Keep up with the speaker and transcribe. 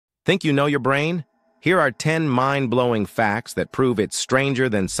Think you know your brain? Here are 10 mind-blowing facts that prove it's stranger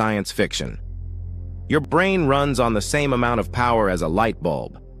than science fiction. Your brain runs on the same amount of power as a light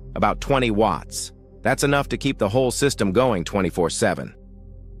bulb, about 20 watts. That's enough to keep the whole system going 24/7.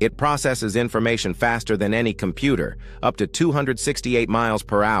 It processes information faster than any computer, up to 268 miles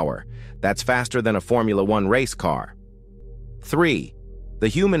per hour. That's faster than a Formula One race car. 3. The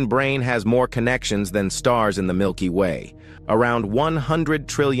human brain has more connections than stars in the Milky Way, around 100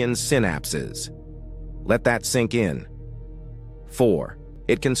 trillion synapses. Let that sink in. 4.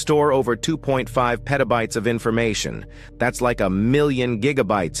 It can store over 2.5 petabytes of information. That's like 1,000,000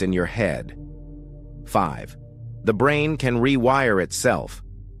 gigabytes in your head. 5. The brain can rewire itself.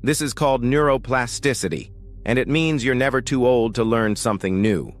 This is called neuroplasticity, and it means you're never too old to learn something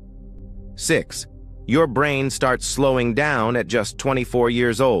new. 6. Your brain starts slowing down at just 24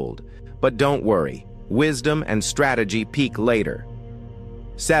 years old, but don't worry, wisdom and strategy peak later.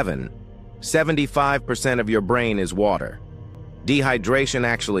 7. 75% of your brain is water. Dehydration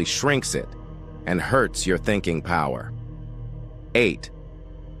actually shrinks it and hurts your thinking power. 8.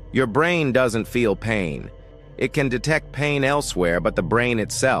 Your brain doesn't feel pain. It can detect pain elsewhere, but the brain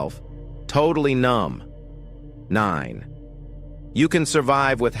itself, totally numb. 9. You can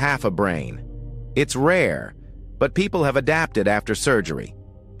survive with half a brain. It's rare, but people have adapted after surgery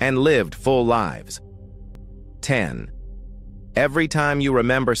and lived full lives. 10. Every time you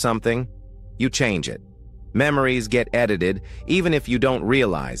remember something, you change it. Memories get edited, even if you don't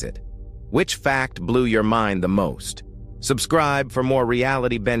realize it. Which fact blew your mind the most? Subscribe for more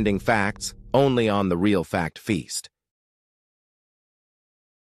reality-bending facts only on the Real Fact Feast.